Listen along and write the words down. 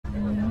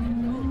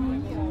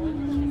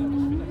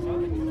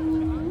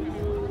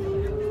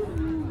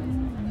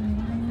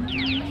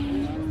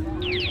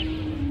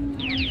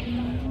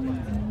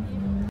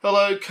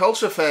Hello,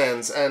 culture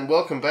fans, and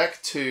welcome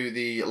back to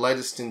the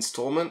latest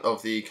instalment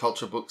of the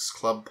Culture Books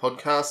Club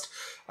podcast.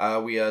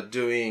 We are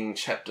doing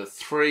Chapter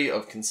 3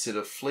 of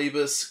Consider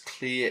Phlebas,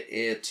 Clear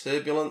Air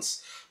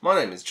Turbulence. My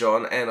name is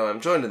John, and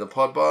I'm joined in the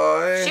pod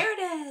by...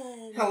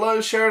 Sheridan!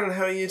 Hello, Sheridan.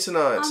 How are you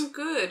tonight? I'm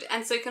good.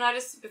 And so can I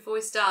just, before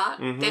we start,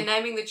 they're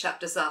naming the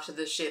chapters after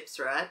the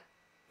ships, right?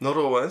 Not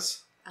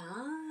always.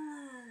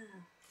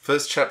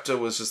 First chapter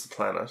was just the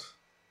planet.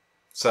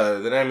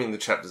 So they're naming the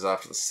chapters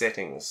after the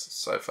settings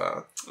so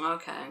far.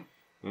 Okay.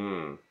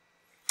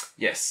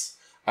 Yes.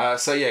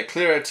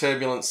 Clear Air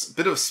Turbulence.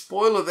 Bit of a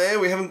spoiler there.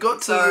 We haven't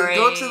got to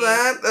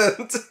that.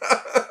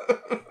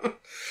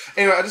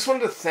 Anyway, I just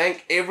wanted to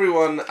thank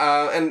everyone,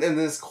 and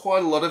there's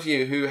quite a lot of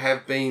you who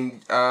have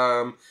been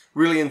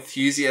really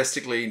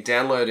enthusiastically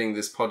downloading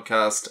this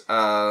podcast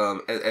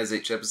as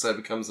each episode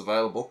becomes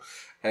available.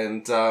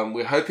 And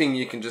we're hoping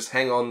you can just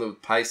hang on. The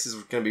pace is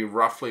going to be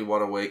roughly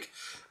one a week.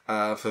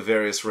 For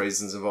various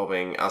reasons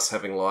involving us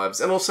having lives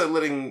and also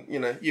letting,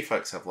 you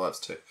folks have lives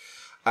too.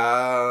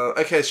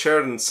 Okay,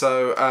 Sheridan,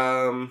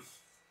 so...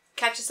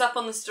 Catch us up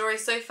on the story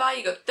so far.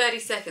 You got 30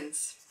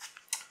 seconds.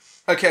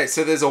 Okay,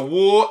 so there's a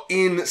war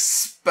in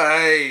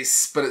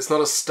space, but it's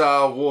not a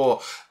star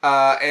war.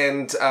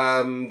 And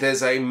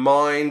there's a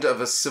mind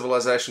of a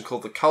civilization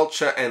called the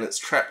Culture, and it's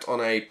trapped on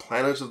a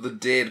planet of the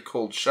dead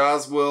called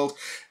Shah's World.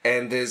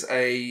 And there's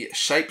a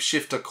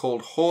shapeshifter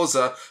called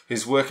Horza,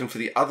 who's working for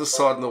the other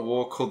side in the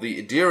war called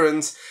the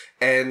Idirans.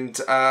 And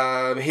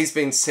he's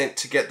been sent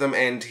to get them,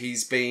 and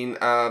there's been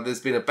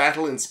a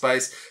battle in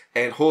space,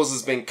 and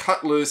Horza's been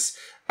cut loose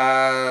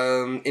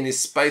in his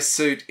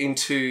spacesuit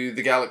into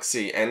the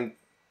galaxy, and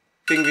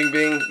bing, bing,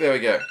 bing, there we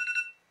go.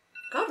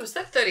 God, was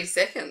that 30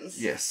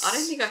 seconds? Yes. I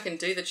don't think I can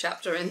do the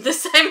chapter in the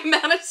same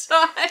amount of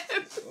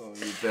time. Oh,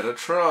 you better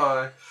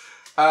try.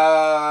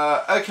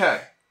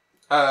 Okay.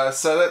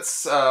 So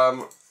that's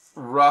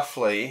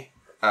roughly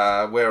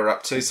where we're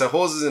up to. So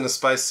Horza's in a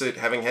spacesuit,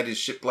 having had his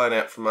ship blown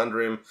out from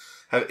under him.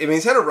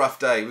 He's had a rough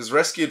day. He was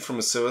rescued from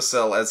a sewer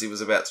cell as he was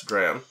about to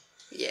drown.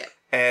 Yeah.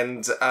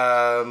 And,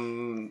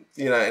 and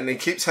he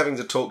keeps having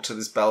to talk to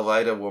this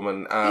Belvedere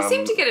woman. He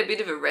seemed to get a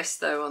bit of a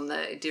rest, though, on the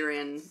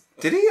Idirian.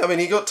 Did he? I mean,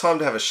 he got time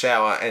to have a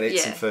shower and eat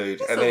some food.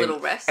 Just a little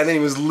rest. And then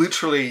he was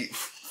literally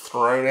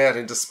thrown out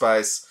into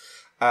space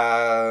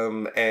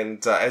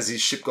as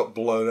his ship got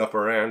blown up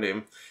around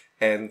him.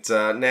 And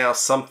now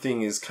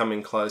something is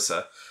coming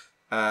closer.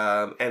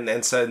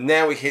 And so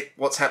now we hit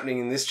what's happening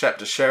in this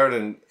chapter.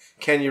 Sheridan,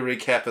 can you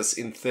recap us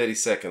in 30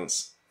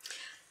 seconds?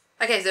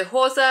 Okay, so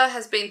Horza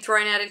has been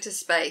thrown out into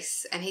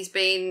space, and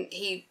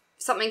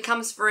something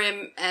comes for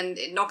him and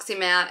it knocks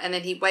him out, and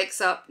then he wakes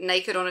up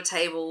naked on a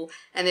table,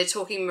 and they're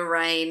talking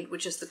Moraine,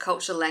 which is the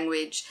culture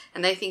language,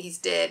 and they think he's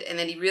dead, and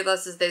then he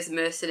realises there's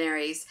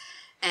mercenaries,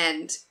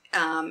 and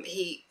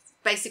he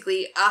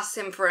basically asks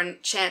him for a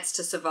chance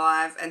to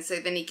survive, and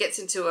so then he gets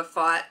into a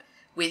fight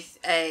with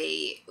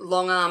a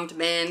long-armed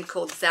man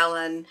called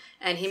Yalson,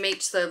 and he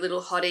meets the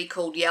little hottie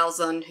called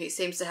Yalson, who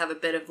seems to have a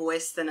better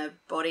voice than a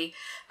body.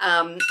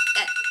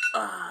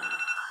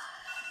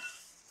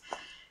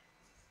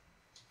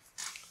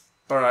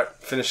 Alright,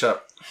 finish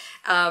up.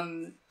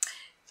 And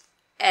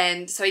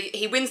so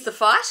he wins the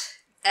fight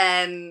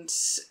and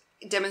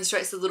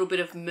demonstrates a little bit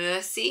of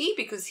mercy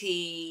because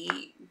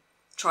he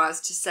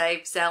tries to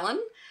save Yalson.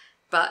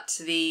 But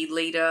the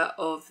leader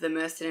of the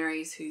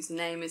mercenaries, whose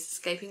name is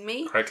escaping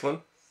me...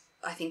 Craiglin?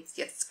 I think,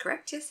 yes,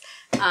 correct, yes.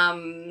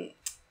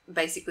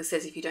 Basically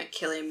says if you don't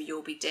kill him,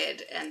 you'll be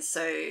dead. And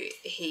so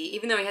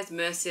even though he has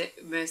mercy,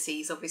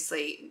 he's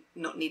obviously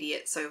not an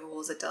idiot, so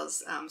Horza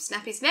does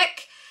snap his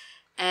neck.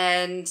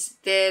 And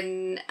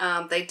then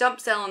they dump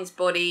Zalon's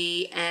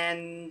body,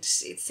 and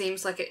it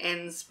seems like it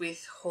ends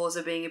with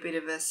Horza being a bit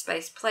of a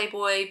space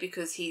playboy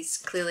because he's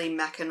clearly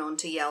macking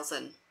onto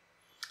Yalson.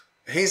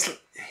 He's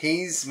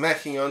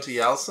macking onto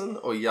Yalson,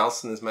 or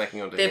Yalson is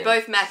macking onto him? They're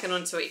both macking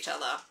onto each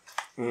other.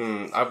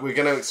 We're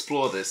going to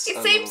explore this.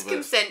 It seems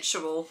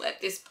consensual at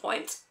this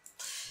point.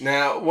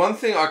 Now, one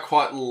thing I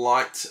quite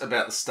liked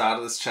about the start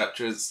of this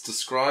chapter is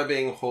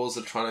describing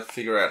Horza trying to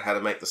figure out how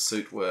to make the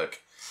suit work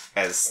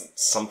as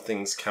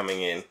something's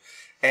coming in.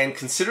 And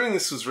considering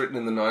this was written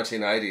in the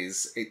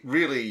 1980s, it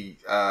really...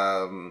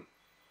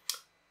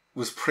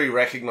 was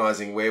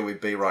pre-recognising where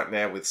we'd be right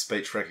now with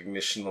speech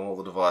recognition on all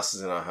the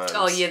devices in our homes.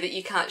 Oh, yeah, that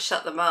you can't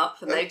shut them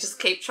up and they just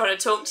keep trying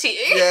to talk to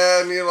you. Yeah,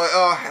 and you're like,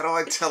 oh, how do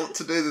I tell it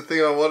to do the thing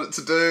I want it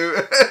to do?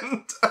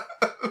 And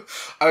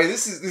I mean,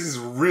 this is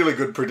really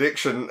good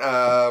prediction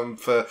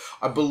for...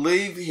 I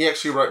believe he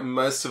actually wrote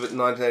most of it in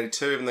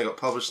 1982, and they got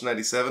published in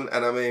 87.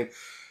 And I mean...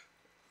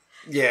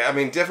 Yeah, I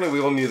mean, definitely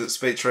we all knew that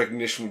speech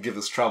recognition would give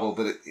us trouble,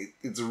 but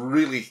it's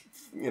really,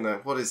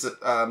 what is it?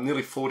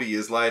 Nearly 40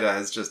 years later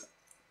has just...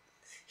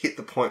 hit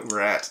the point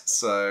we're at,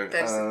 so...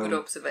 That's a good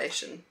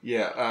observation.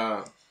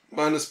 Yeah,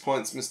 bonus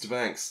points, Mr.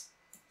 Banks.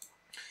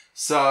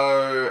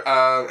 So,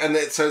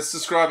 so it's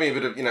describing a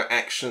bit of,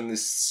 action.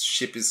 This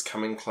ship is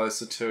coming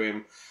closer to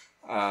him,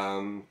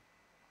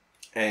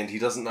 and he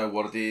doesn't know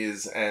what it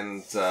is,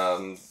 and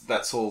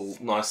that's all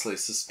nicely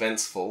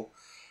suspenseful.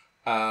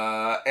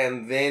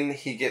 And then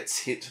he gets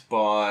hit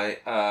by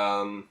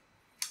an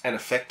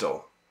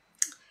effector.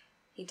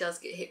 He does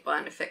get hit by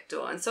an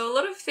effector. And so a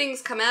lot of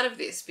things come out of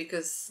this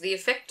because the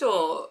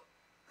effector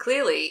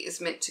clearly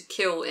is meant to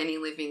kill any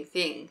living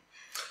thing.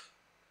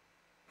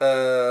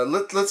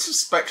 Let's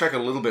just backtrack a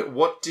little bit.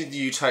 What did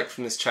you take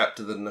from this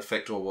chapter that an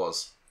effector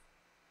was?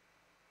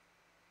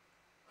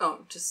 Oh,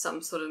 just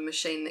some sort of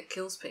machine that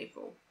kills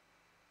people.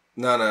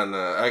 No.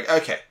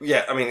 Okay,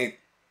 yeah, I mean,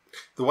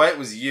 the way it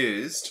was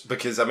used,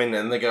 because, I mean,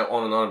 and they go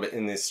on and on a bit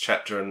in this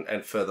chapter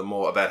and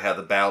furthermore about how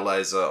the bow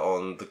laser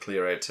on the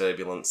clear air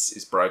Turbulence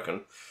is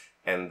broken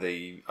and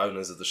the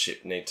owners of the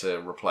ship need to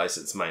replace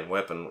its main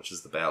weapon, which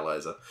is the bow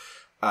laser.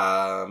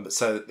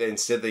 So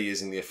instead they're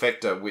using the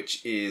effector,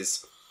 which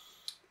is,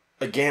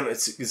 again,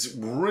 it's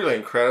really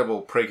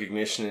incredible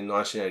precognition in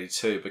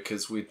 1982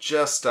 because we're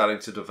just starting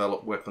to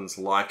develop weapons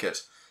like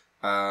it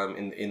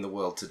in the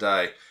world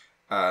today,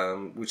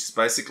 which is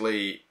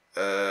basically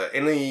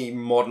any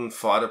modern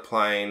fighter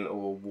plane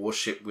or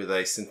warship with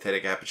a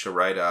synthetic aperture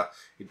radar.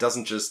 It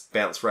doesn't just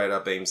bounce radar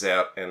beams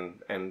out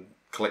and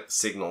collect the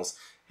signals.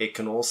 It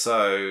can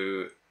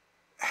also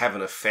have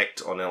an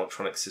effect on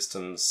electronic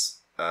systems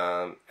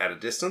at a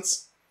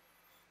distance.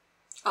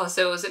 Oh,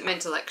 so was it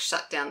meant to like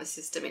shut down the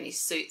system in his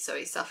suit so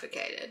he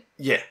suffocated?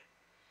 Yeah.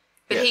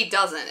 But yeah. he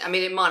doesn't. I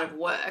mean, it might have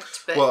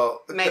worked,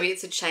 but maybe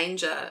it's a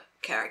changer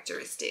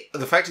characteristic.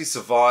 The fact he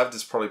survived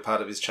is probably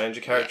part of his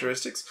changer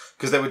characteristics.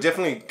 Because they were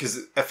definitely...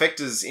 Because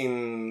effectors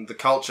in the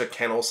culture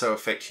can also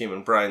affect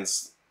human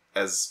brains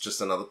as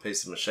just another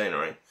piece of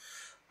machinery.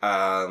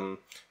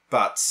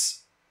 But...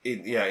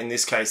 in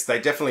this case, they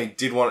definitely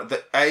did want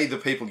it. The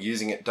people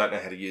using it don't know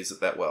how to use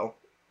it that well.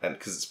 And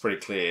because it's pretty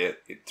clear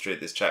through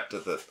this chapter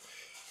that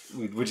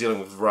we're dealing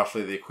with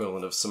roughly the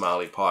equivalent of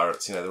Somali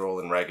pirates. You know, they're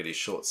all in raggedy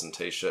shorts and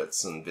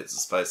t-shirts and bits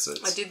of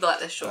spacesuits. I did like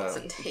their shorts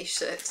and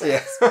t-shirts.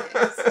 Yeah.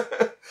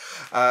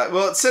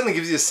 Well, it certainly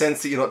gives you a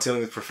sense that you're not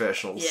dealing with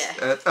professionals.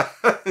 Yeah.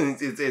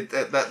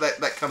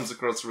 That comes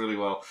across really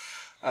well.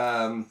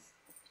 But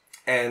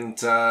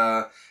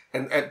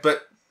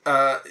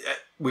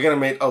we're going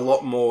to meet a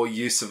lot more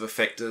use of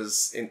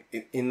effectors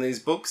in these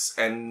books,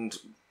 and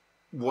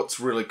what's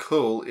really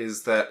cool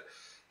is that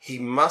he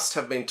must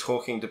have been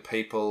talking to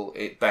people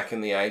back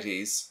in the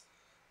 80s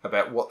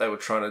about what they were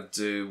trying to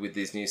do with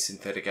these new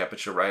synthetic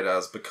aperture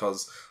radars,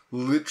 because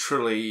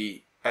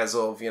literally as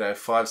of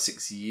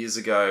 5-6 years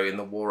ago in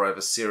the war over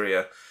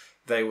Syria,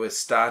 they were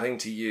starting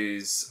to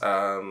use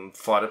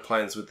fighter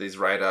planes with these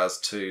radars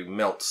to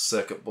melt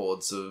circuit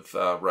boards of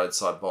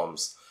roadside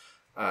bombs,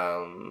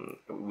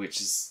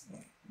 which is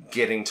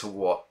getting to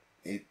what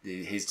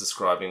he's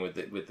describing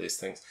with these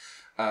things.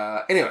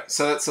 Anyway,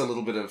 so that's a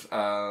little bit of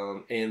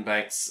Ian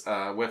Banks'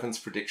 weapons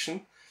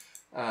prediction.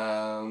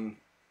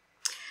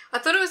 I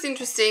thought it was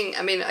interesting.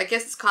 I mean, I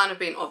guess it's kind of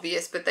been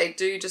obvious, but they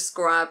do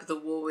describe the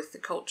war with the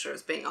culture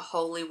as being a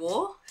holy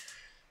war.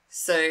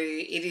 So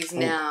it is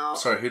now...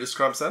 Sorry, who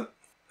describes that?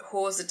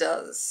 Horza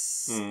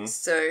does. Mm.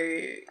 So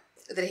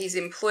that he's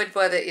employed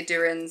by the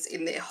Idurans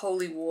in their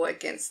holy war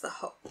against the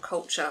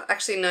culture.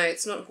 Actually, no,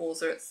 it's not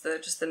Horza, it's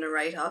just the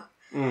narrator.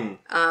 Mm.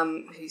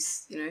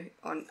 Who's,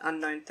 on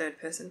unknown third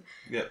person.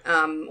 Yeah.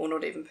 Or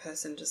not even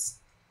person, just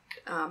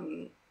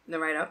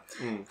narrator.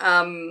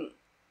 Mm.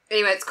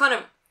 Anyway, it's kind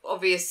of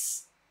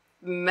obvious,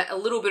 a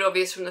little bit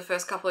obvious from the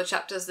first couple of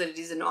chapters that it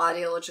is an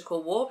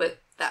ideological war, but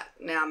that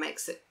now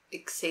makes it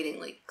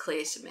exceedingly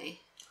clear to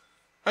me.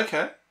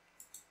 Okay.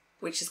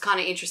 Which is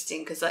kind of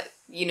interesting because,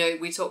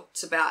 we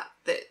talked about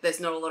that there's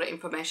not a lot of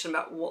information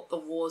about what the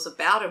war's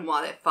about and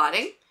why they're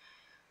fighting.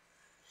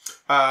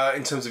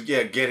 In terms of,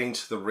 getting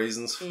to the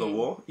reasons for the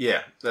war.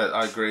 Yeah,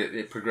 I agree.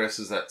 It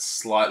progresses that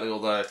slightly,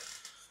 although,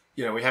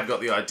 we have got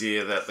the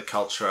idea that the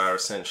culture are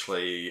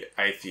essentially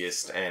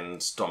atheist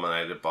and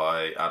dominated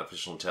by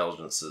artificial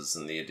intelligences,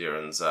 and the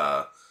Idurans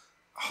are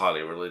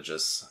highly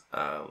religious.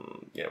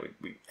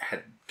 We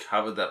had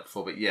covered that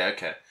before, but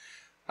okay.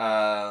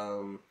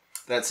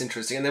 That's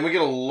interesting. And then we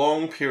get a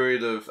long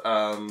period of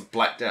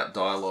blacked out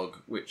dialogue,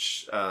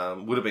 which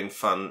would have been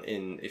fun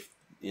if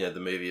the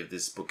movie of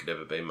this book had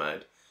ever been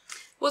made.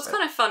 Well, it's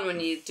kind of fun when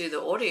you do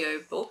the audio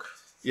book.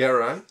 Yeah,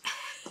 right.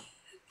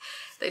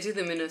 They do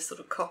them in a sort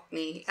of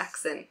Cockney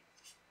accent.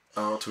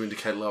 Oh, to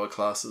indicate lower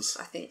classes?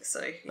 I think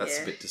so, That's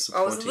a bit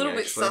disappointing, I was a little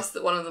bit sus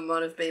that one of them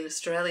might have been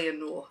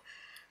Australian or...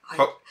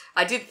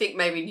 I did think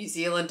maybe New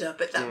Zealander,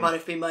 but that might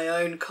have been my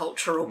own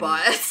cultural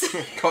bias.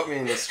 Cockney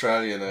and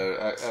Australian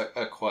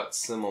are quite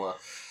similar.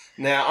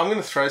 Now, I'm going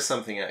to throw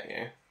something at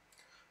you.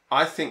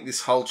 I think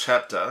this whole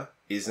chapter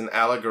is an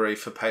allegory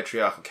for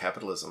patriarchal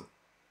capitalism.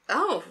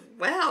 Oh,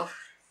 wow.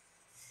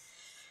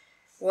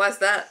 Why's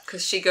that?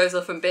 Because she goes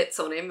off and bets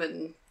on him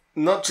and...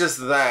 Not just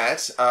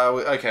that.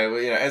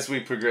 As we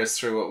progress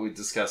through what we're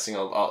discussing,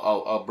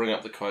 I'll bring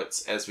up the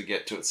quotes as we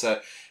get to it. So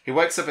he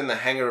wakes up in the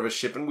hangar of a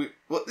ship, and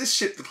this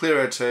ship, the Clear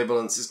Air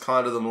Turbulence, is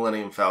kind of the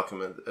Millennium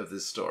Falcon of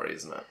this story,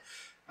 isn't it?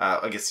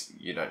 I guess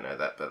you don't know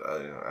that, but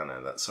I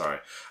know that, sorry.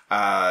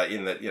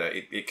 In that,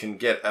 it can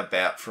get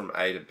about from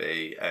A to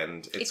B,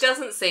 and it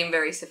doesn't seem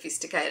very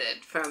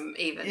sophisticated from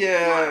even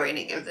my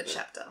reading of the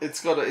chapter.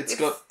 It's got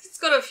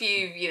a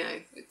few,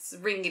 it's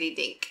ringety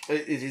dink.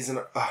 It is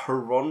a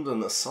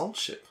Horondan assault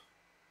ship.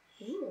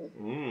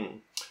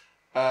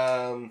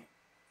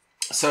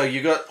 So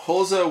you got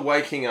Horza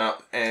waking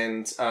up,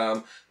 and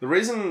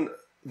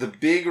the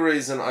big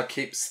reason I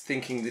keep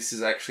thinking this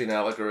is actually an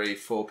allegory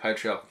for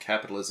patriarchal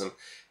capitalism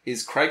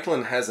is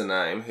Craiglin has a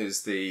name,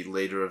 who's the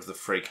leader of the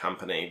Free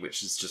Company,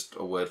 which is just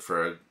a word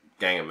for a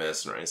gang of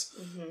mercenaries,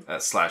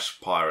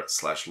 /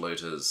 pirates /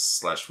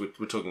 looters /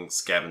 we're talking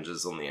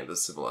scavengers on the end of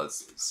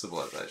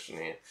civilization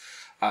here.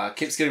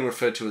 Keeps getting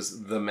referred to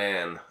as the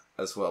man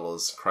as well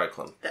as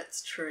Craiglin.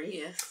 That's true,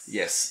 yes.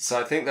 Yes, so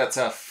I think that's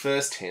our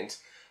first hint.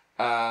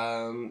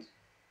 And,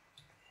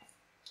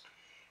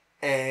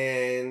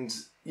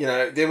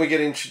 then we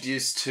get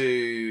introduced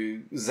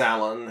to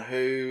Zalon,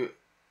 who...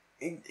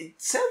 It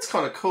sounds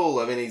kind of cool.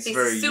 I mean, he's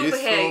very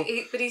youthful.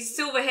 But he's a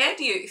silver-haired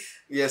youth.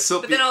 Yeah,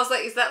 But then I was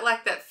like, is that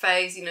like that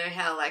phase,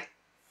 how like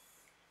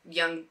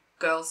young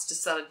girls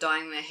just started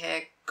dyeing their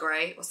hair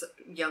grey? Or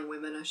young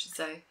women, I should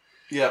say.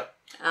 Yeah.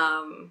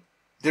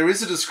 There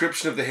is a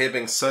description of the hair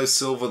being so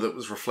silver that it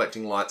was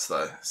reflecting lights,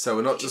 though. So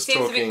we're not just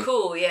talking... It seems a bit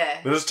cool, yeah.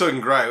 We're not just talking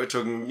grey. We're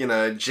talking,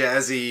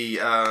 jazzy,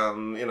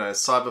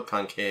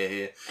 cyberpunk hair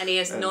here. And he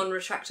has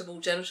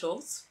non-retractable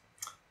genitals.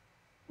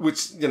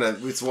 Which,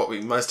 it's what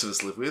most of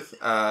us live with. So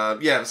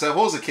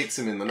Horza kicks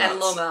him in the nuts. And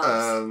long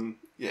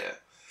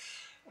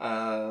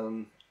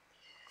arms.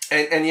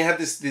 And you have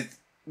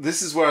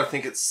this is where I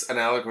think it's an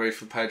allegory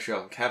for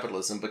patriarchal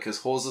capitalism,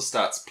 because Horza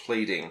starts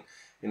pleading,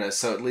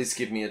 so at least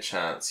give me a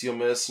chance. You're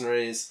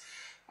mercenaries,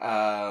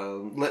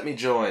 let me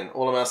join.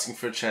 All I'm asking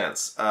for a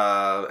chance.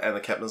 And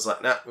the captain's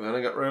like, nah, we've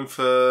only got room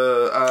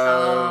for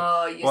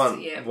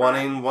one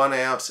in, one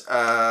out.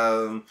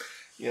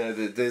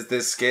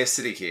 There's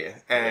scarcity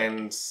here,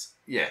 and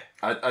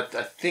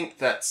I think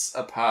that's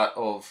a part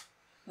of.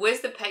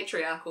 Where's the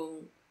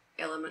patriarchal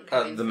element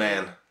coming the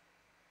man.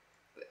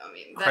 I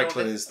mean,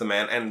 Craiglin is the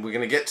man, and we're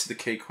going to get to the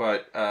key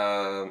quote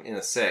in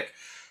a sec.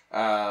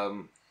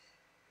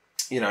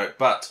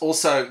 But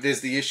also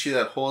there's the issue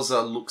that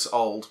Horza looks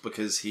old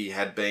because he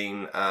had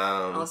been.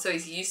 So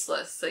he's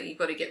useless. So you've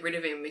got to get rid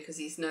of him because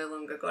he's no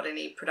longer got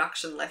any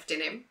production left in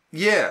him.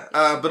 Yeah,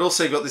 but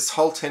also you got this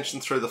whole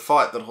tension through the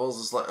fight that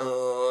Horza's like,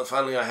 oh, if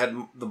only I had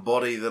the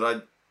body that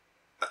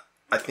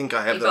I think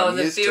I have. If I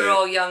was a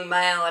virile young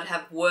male, I'd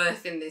have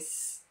worth in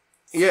this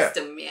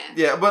system.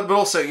 Yeah, but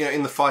also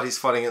in the fight he's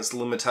fighting against the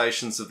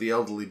limitations of the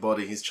elderly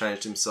body he's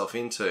changed himself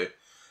into.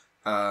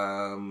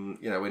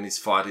 When he's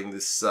fighting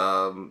this,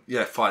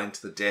 fighting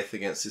to the death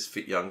against this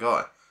fit young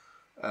guy.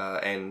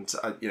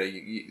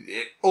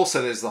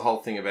 Also there's the whole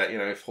thing about,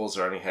 if Horza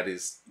only had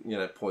his,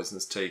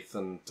 poisonous teeth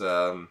and...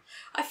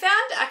 I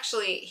found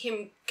actually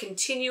him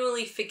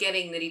continually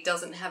forgetting that he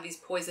doesn't have his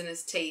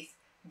poisonous teeth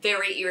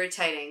very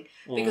irritating,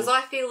 because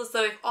I feel as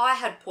though if I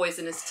had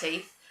poisonous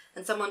teeth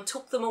and someone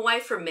took them away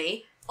from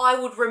me, I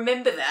would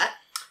remember that.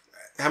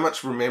 How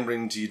much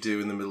remembering do you do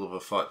in the middle of a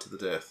fight to the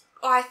death?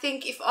 I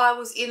think if I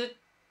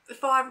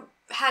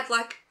had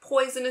like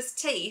poisonous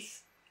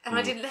teeth and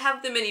I didn't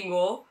have them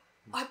anymore,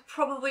 I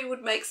probably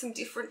would make some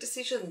different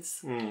decisions.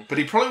 But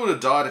he probably would have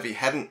died if he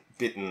hadn't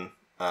bitten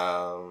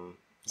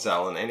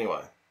Zalon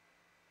anyway.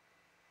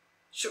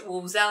 Sure,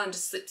 well, Zalon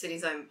just slips in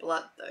his own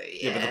blood, though.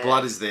 Yeah, but the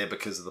blood is there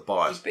because of the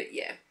bite. But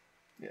yeah.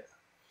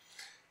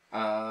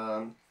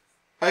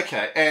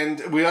 Okay,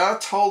 and we are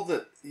told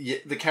that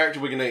the character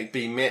we're going to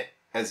be met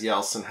as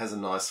Yalson has a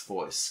nice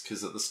voice,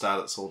 because at the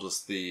start it's all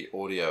just the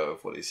audio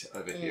of what he's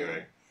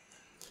overhearing.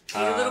 He's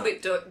a little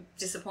bit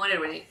disappointed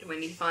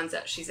when he finds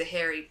out she's a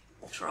hairy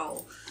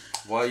troll.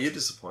 Why are you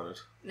disappointed?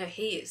 No,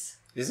 he is.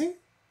 Is he?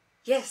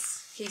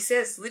 Yes, he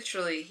says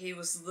literally he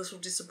was a little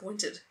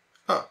disappointed.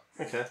 Oh,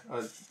 okay.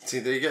 See,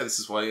 there you go. This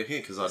is why you're here,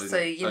 because I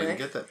didn't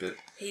get that bit.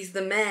 He's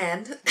the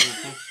man.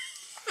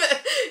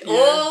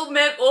 All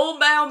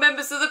male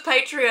members of the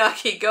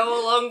patriarchy go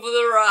along for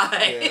the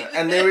ride. Yeah.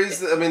 And there is,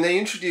 they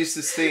introduce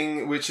this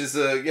thing which is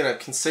a,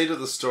 conceit of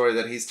the story,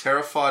 that he's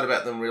terrified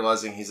about them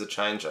realising he's a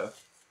changer,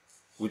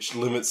 which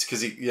limits,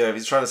 because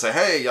he's trying to say,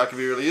 hey, I can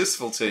be really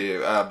useful to you,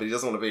 but he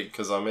doesn't want to be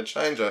because I'm a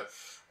changer.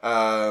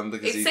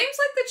 Because seems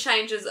like the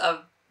changers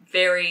are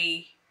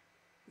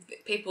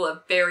people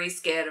are very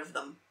scared of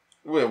them.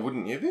 Well,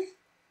 wouldn't you be?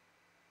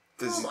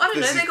 I don't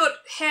know, they've got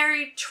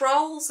hairy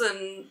trolls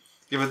and...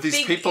 Yeah, but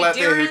these people out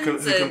there who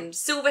can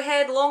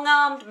silver-haired,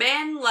 long-armed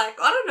men, like,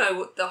 I don't know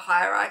what the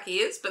hierarchy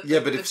is, but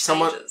but if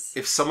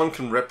someone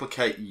can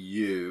replicate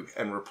you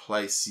and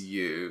replace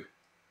you,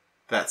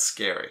 that's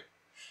scary.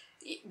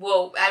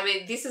 Well,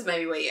 this is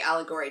maybe where your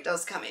allegory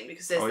does come in,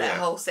 because there's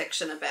whole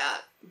section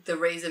about the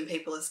reason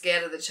people are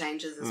scared of the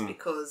changes is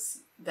because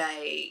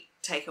they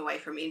take away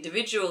from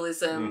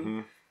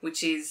individualism,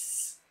 which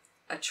is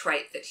a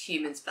trait that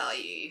humans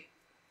value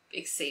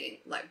exceeding,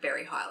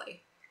 very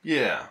highly.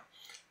 Yeah.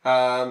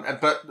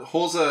 But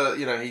Horza,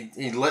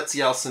 he lets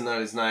Yalson know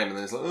his name, and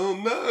then he's like, "Oh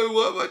no,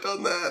 why have I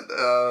done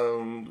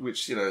that?"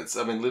 Which, it's,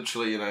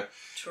 literally,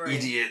 True.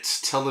 idiot.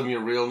 Tell them your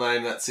real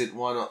name. That's it.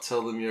 Why not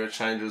tell them you're a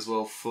changer as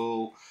well,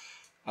 fool?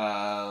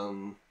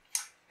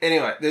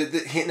 Anyway,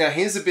 now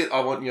here's a bit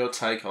I want your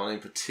take on in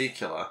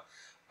particular.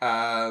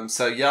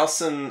 So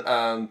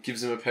Yalson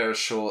gives him a pair of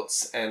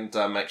shorts and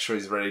makes sure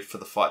he's ready for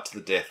the fight to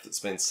the death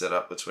that's been set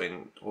up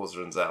between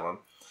Horza and Zalon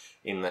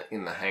in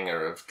the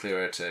hangar of Clear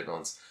Air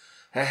Turbulence.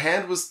 Her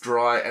hand was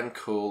dry and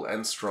cool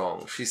and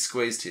strong. She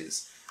squeezed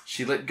his.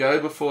 She let go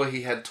before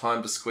he had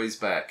time to squeeze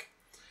back.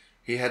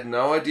 He had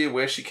no idea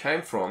where she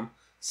came from,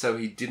 so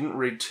he didn't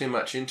read too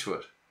much into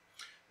it.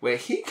 Where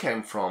he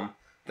came from,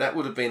 that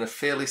would have been a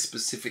fairly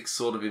specific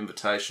sort of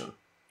invitation.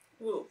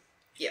 Well,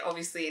 yeah,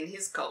 obviously in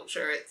his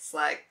culture, it's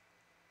like,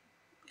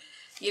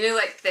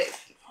 like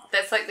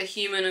that's like the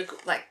human,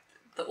 like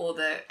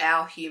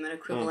our human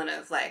equivalent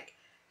of like,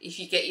 if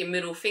you get your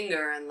middle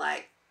finger and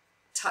like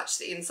touch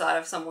the inside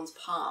of someone's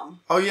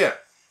palm. Oh yeah,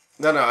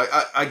 no,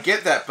 I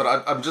get that,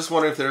 but I'm just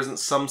wondering if there isn't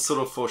some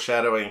sort of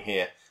foreshadowing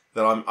here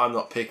that I'm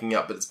not picking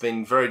up, but it's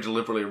been very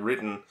deliberately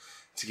written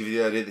to give you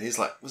the idea that he's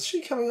like, was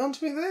she coming on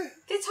to me there?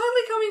 They're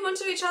totally coming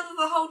onto each other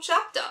the whole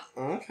chapter.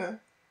 Okay,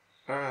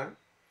 all right.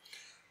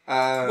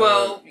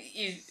 Well,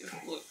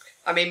 look.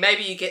 I mean,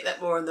 maybe you get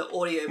that more in the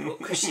audiobook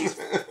because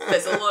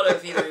there's a lot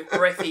of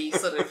breathy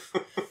sort of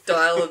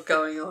dialogue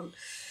going on.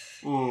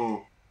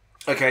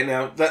 Okay,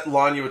 now that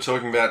line you were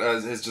talking about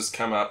has just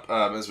come up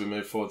as we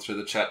move forward through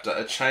the chapter.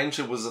 A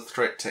changer was a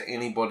threat to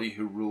anybody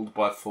who ruled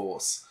by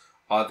force,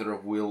 either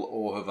of will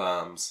or of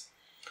arms.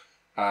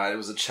 It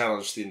was a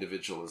challenge to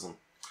individualism.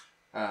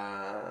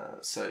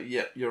 So,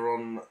 yeah, you're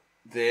on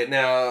there.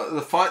 Now,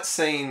 the fight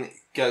scene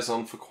goes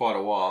on for quite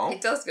a while.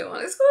 It does go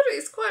on.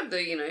 It's quite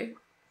the,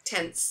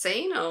 tense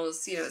scene. I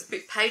was, it's a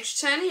bit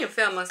page-turning. I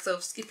found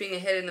myself skipping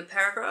ahead in the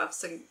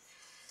paragraphs and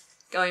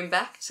going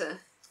back to...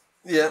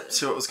 Yeah,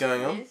 see what was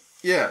going on.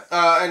 Yeah,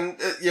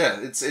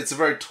 it's a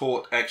very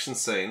taut action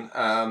scene.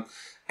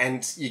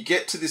 And you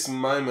get to this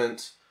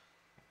moment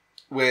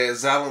where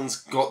Zalon's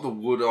got the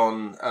wood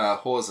on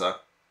Horza,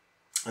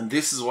 and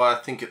this is why I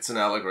think it's an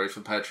allegory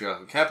for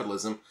patriarchal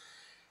capitalism.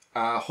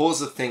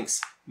 Horza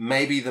thinks,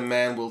 maybe the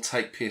man will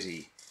take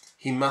pity.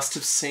 He must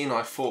have seen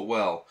I fought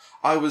well.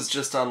 I was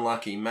just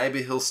unlucky.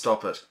 Maybe he'll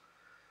stop it.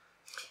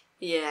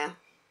 Yeah.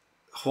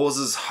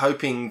 Horza's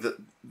hoping that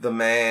the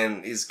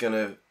man is going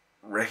to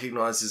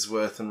recognise his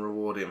worth and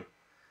reward him.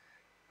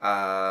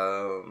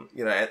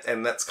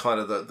 And that's kind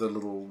of the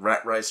little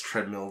rat race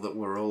treadmill that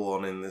we're all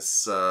on in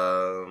this,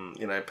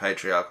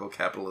 patriarchal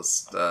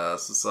capitalist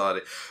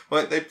society.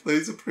 Won't they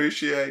please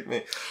appreciate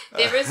me?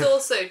 There is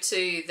also,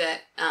 too,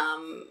 that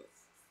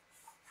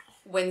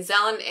when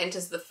Zalon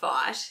enters the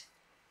fight,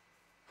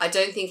 I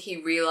don't think he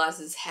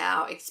realises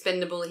how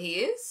expendable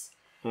he is.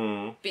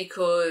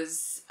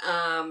 Because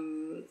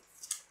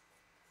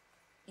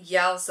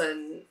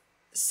Yalson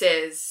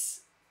says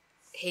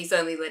he's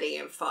only letting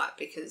him fight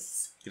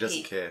because he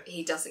doesn't care.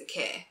 He doesn't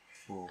care.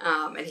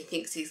 And he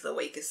thinks he's the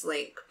weakest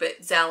link.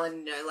 But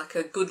Zalon, like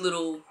a good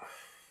little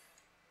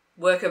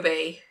worker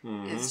bee,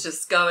 is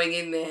just going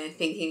in there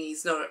thinking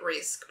he's not at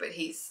risk, but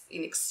he's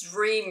in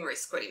extreme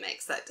risk when he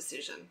makes that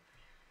decision.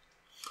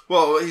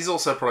 Well, he's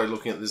also probably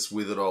looking at this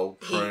withered old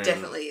prune. He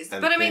definitely is.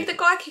 But I mean, the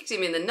guy kicked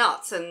him in the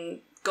nuts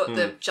and got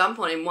the jump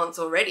on him once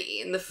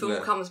already, and the fool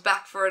comes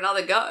back for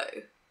another go.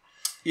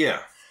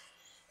 Yeah.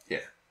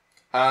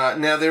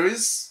 Now, there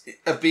is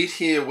a bit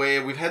here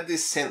where we've had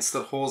this sense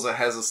that Horza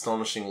has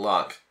astonishing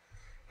luck,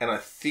 and I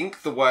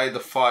think the way the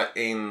fight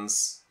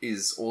ends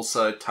is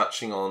also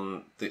touching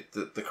on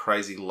the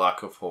crazy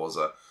luck of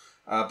Horza,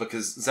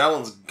 because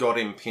Zalon's got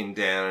him pinned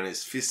down and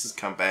his fist has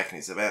come back and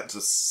he's about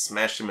to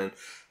smash him, and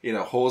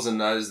Horza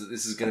knows that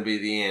this is going to be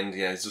the end.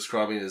 He's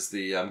describing it as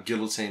the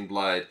guillotine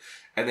blade,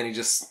 and then he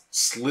just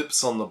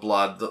slips on the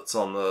blood that's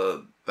on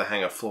the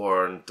hangar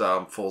floor and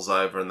falls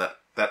over, and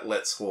that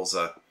lets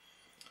Horza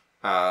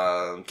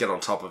get on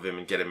top of him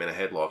and get him in a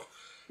headlock.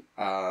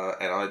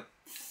 And I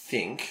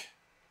think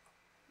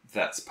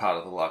that's part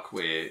of the luck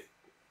where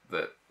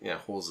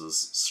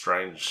Horza's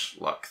strange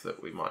luck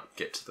that we might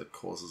get to the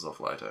causes of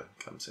later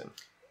comes in.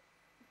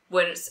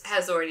 When it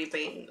has already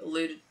been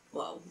alluded,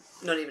 well,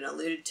 not even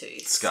alluded to,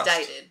 Discussed.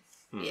 Stated.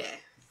 Yeah.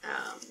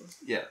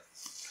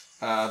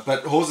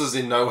 But Horza's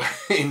in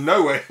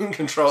no way in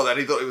control of that.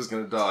 He thought he was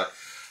going to die.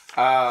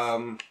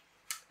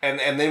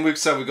 And then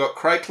we've got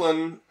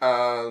Craiglin,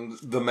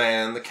 the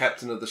man, the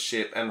captain of the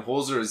ship, and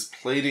Horza is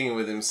pleading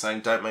with him,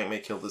 saying, "Don't make me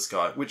kill this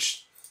guy,"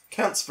 which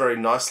counts very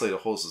nicely to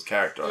Horza's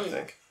character, I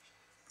think.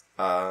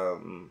 I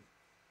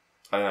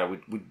don't know.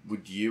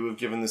 Would you have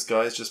given this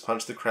guy who's just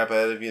punched the crap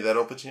out of you that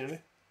opportunity?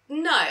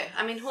 No,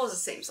 I mean Horza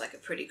seems like a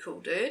pretty cool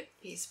dude.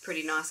 He's a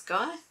pretty nice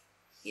guy.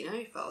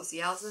 If I was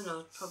Yalson,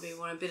 I'd probably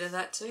want a bit of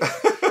that too.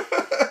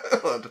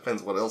 Well, it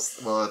depends what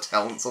else. Well,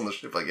 talents on the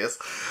ship, I guess.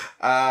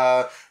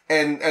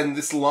 And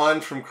this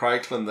line from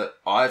Craiglin that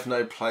I've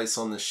no place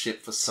on the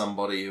ship for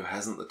somebody who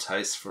hasn't the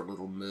taste for a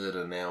little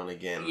murder now and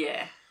again.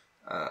 Yeah.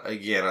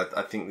 Again,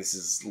 I think this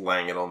is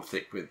laying it on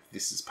thick with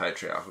this is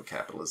patriarchal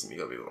capitalism. You've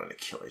got to be willing to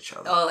kill each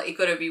other. Oh, you've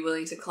got to be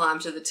willing to climb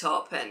to the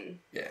top and...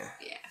 Yeah.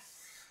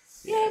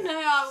 Yeah,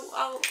 no,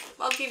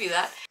 I'll give you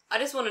that. I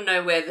just want to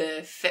know where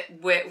the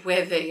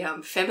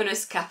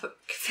feminist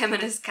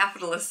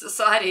capitalist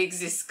society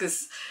exists,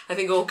 because I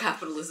think all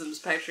capitalism is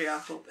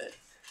patriarchal, but...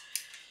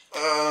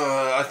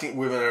 I think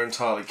women are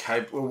entirely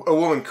capable. A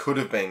woman could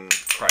have been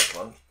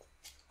Franklin.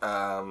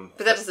 But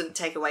that doesn't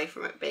take away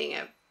from it being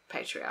a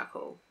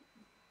patriarchal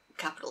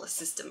capitalist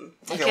system.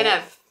 You okay, can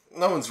have...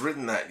 No one's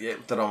written that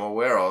yet that I'm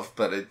aware of,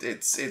 but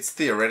it's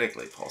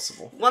theoretically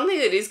possible. One thing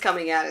that is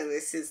coming out of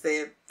this is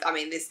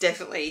there's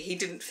definitely... He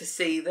didn't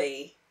foresee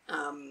the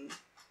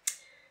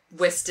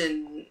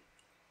Western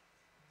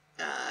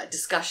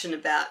discussion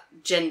about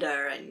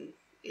gender and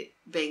it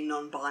being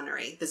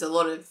non-binary. There's a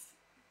lot of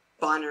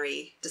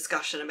binary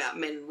discussion about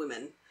men and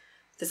women.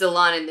 There's a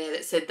line in there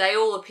that said, they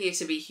all appear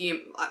to be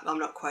human. I'm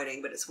not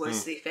quoting, but it's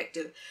words to the effect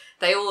of,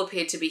 they all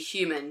appear to be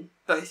human,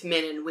 both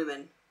men and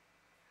women.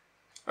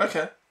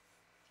 Okay.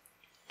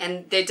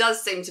 And there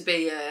does seem to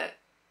be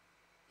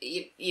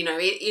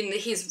in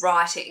his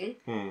writing,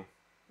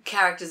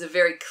 characters are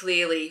very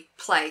clearly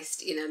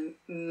placed in a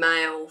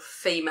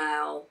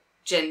male-female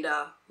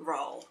gender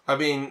role. I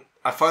mean,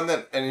 I find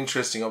that an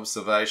interesting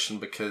observation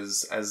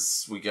because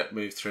as we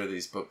move through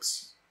these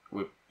books,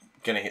 we're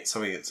going to hit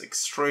something that's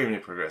extremely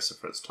progressive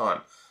for its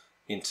time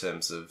in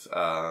terms of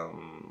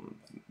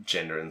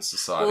gender and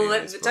society.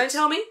 Well, don't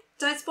tell me.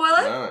 Don't spoil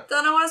it. No.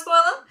 Don't want to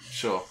spoil it.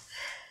 Sure.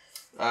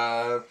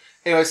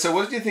 Anyway, so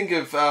what did you think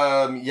of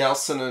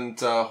Yalson and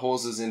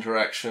Horza's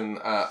interaction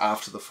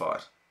after the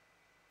fight?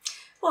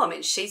 Well, I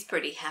mean, she's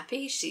pretty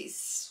happy.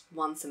 She's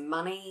won some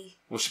money.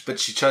 Well, but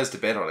she chose to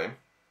bet on him.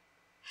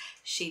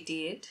 She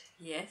did,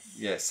 yes.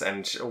 Yes,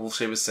 and all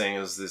she was seeing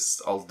was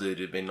this old dude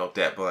who'd been knocked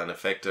out by an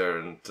effector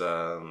and...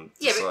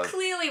 yeah, but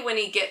clearly when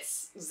he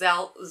gets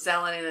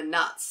Zalin in the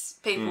nuts,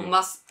 people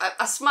must...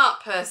 A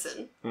smart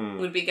person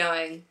would be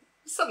going,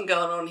 there's something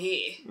going on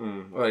here.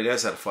 Well, he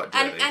knows how to fight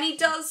dirty. And he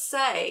does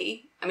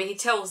say... I mean, he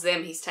tells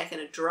them he's taken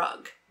a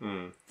drug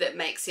that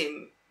makes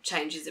him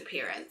change his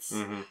appearance.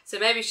 So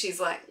maybe she's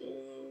like...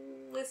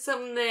 there's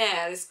something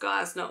there. This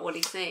guy's not what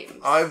he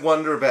seems. I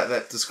wonder about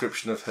that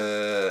description of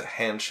her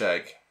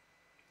handshake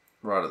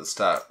right at the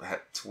start.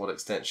 To what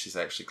extent she's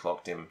actually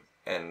clocked him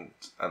and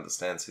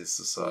understands his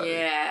society.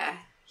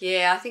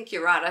 Yeah, I think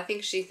you're right. I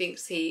think she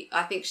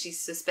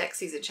suspects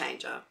he's a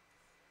changer.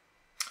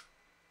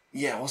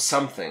 Yeah, or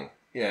something.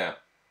 Yeah.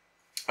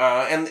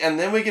 And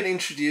then we get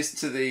introduced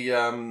to the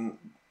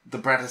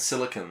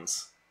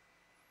Bratosilicans.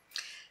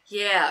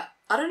 Yeah.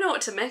 I don't know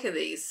what to make of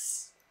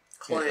these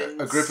clones.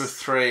 Yeah, a group of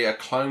 3, a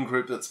clone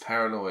group that's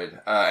paranoid.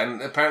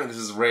 And apparently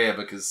this is rare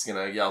because,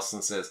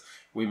 Yalson says,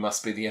 we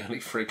must be the only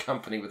free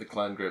company with a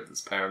clone group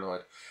that's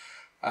paranoid.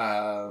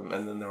 And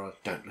then they're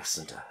like, don't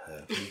listen to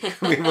her.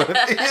 We want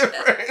to be your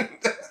friend.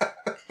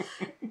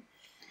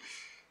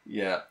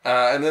 Yeah.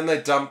 And then they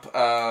dump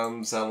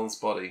Zalin's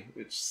body,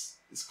 which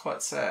is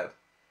quite sad.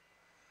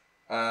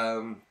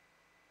 There's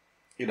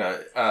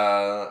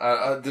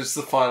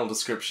the final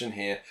description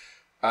here.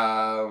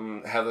 How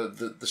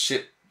the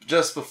ship,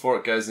 just before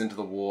it goes into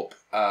the warp,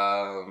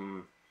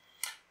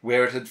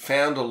 where it had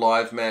found a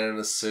live man in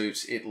a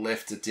suit, it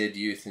left a dead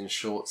youth in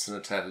shorts and a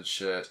tattered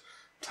shirt,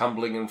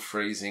 tumbling and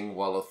freezing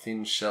while a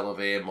thin shell of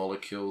air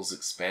molecules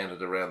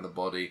expanded around the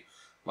body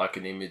like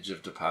an image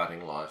of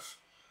departing life.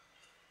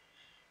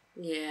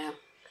 Yeah.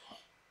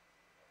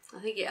 I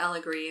think your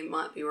allegory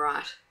might be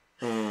right.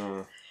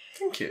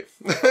 Thank you.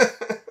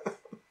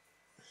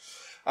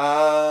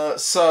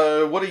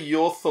 So what are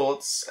your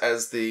thoughts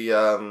as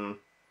the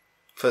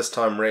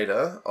first-time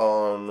reader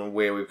on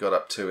where we've got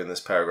up to in this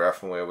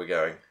paragraph and where we're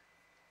going?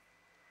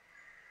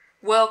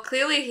 Well,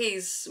 clearly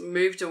he's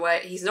moved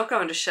away. He's not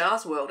going to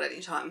Shah's world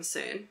anytime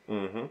soon.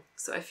 Mm-hmm.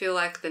 So I feel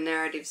like the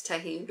narrative's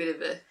taking a bit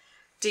of a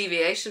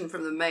deviation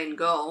from the main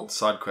goal.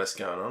 Side quest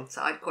going on.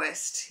 Side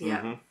quest,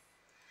 yeah.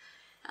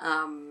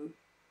 Mm-hmm.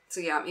 So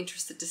yeah, I'm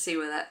interested to see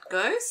where that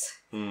goes.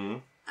 Mm-hmm.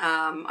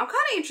 I'm kind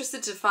of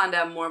interested to find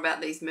out more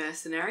about these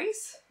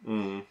mercenaries.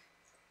 Mm.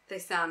 They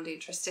sound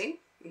interesting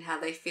and how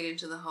they fit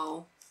into the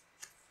whole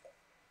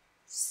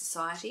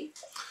society.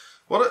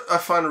 What I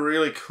find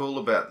really cool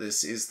about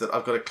this is that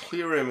I've got a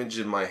clear image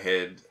in my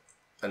head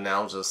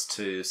analogous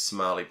to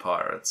Somali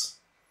pirates.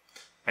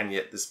 And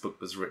yet this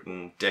book was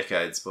written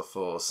decades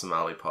before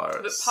Somali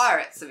pirates. But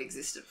pirates have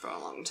existed for a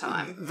long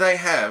time. They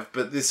have,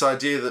 but this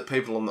idea that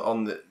people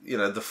on the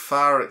the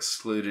far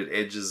excluded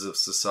edges of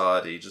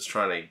society just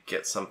trying to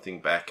get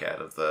something back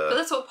out of the... But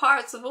that's what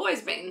pirates have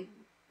always been.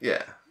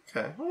 Yeah,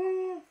 okay.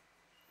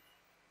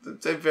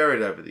 They've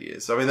varied over the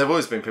years. I mean, they've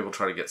always been people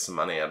trying to get some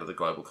money out of the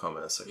global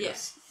commerce, I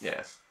guess.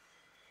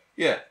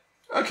 Yeah.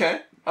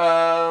 Okay.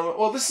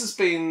 Well, this has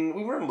been...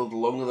 We went a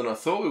little longer than I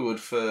thought we would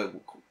for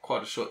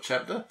quite a short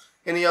chapter.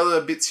 Any other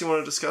bits you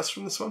want to discuss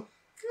from this one? I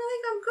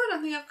think I'm good.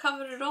 I think I've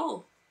covered it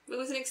all. It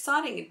was an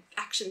exciting,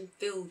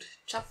 action-filled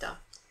chapter.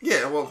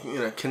 Yeah, well,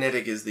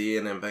 Kinetic is the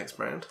Ian Banks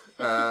brand.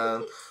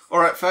 All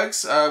right,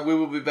 folks, we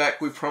will be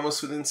back, we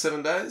promise, within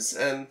 7 days,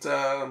 and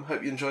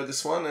hope you enjoyed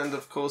this one. And,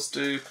 of course,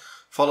 do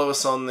follow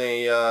us on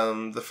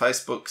the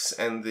Facebooks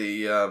and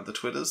the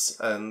Twitters,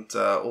 and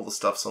all the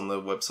stuff's on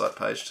the website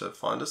page to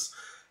find us.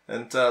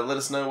 And let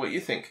us know what you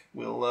think.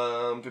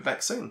 We'll be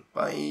back soon.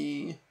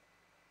 Bye.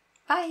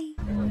 Bye.